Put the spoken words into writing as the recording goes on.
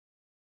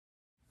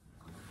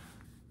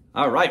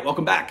All right,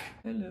 welcome back.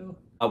 Hello.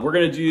 We're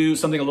gonna do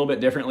something a little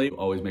bit differently.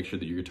 Always make sure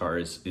that your guitar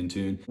is in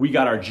tune. We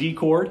got our G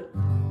chord,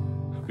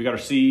 we got our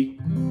C,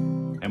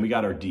 and we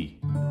got our D,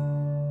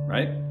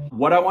 right?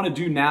 What I wanna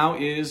do now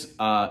is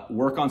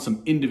work on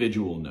some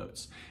individual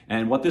notes.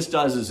 And what this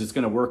does is it's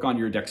gonna work on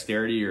your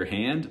dexterity of your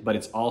hand, but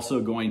it's also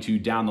going to,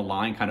 down the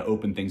line, kind of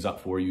open things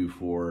up for you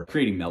for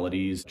creating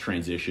melodies,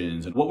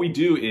 transitions. And what we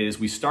do is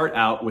we start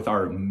out with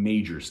our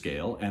major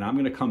scale, and I'm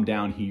gonna come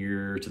down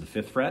here to the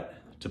 5th fret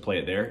to play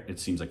it there. It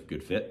seems like a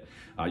good fit.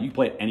 You can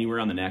play it anywhere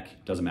on the neck,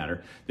 doesn't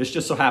matter. This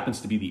just so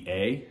happens to be the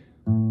A.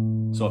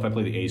 So if I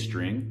play the A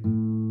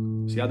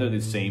string, see how they're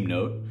the same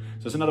note?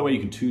 So it's another way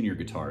you can tune your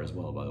guitar as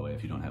well, by the way,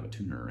 if you don't have a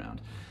tuner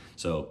around.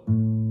 So,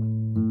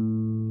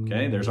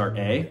 okay, there's our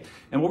A.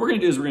 And what we're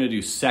gonna do is we're gonna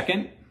do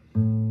 2nd,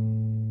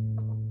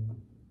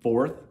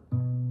 4th,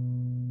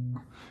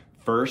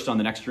 1st on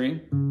the next string,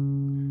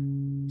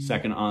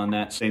 2nd on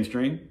that same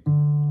string,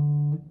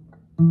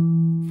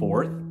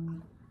 4th,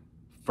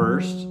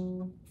 1st,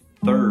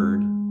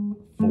 3rd,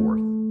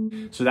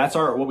 4th. So that's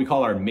our, what we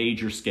call our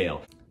major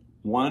scale.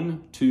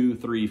 1, 2,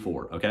 3,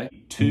 4, okay?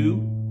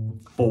 2,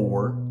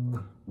 4,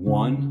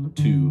 1,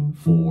 2,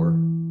 4,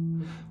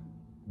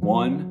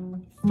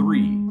 1,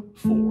 3,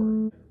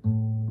 4.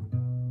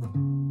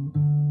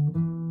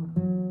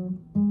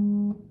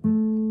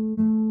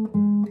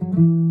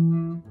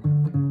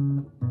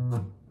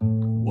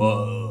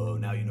 Whoa,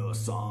 now you know a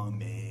song,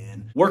 man.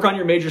 Work on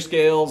your major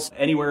scales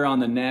anywhere on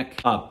the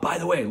neck. By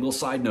the way, a little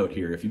side note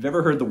here. If you've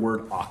ever heard the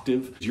word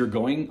octave, you're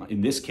going,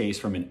 in this case,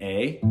 from an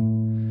A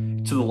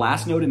to the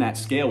last note in that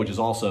scale, which is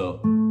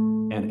also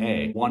an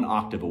A, 1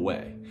 octave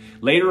away.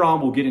 Later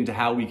on, we'll get into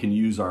how we can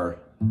use our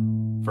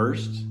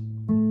 1st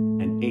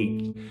and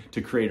 8th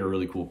to create a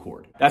really cool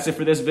chord. That's it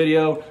for this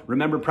video.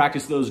 Remember,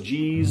 practice those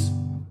G's,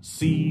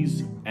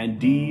 C's, and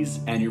D's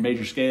and your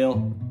major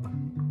scale.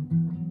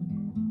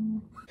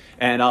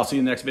 And I'll see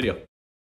you in the next video.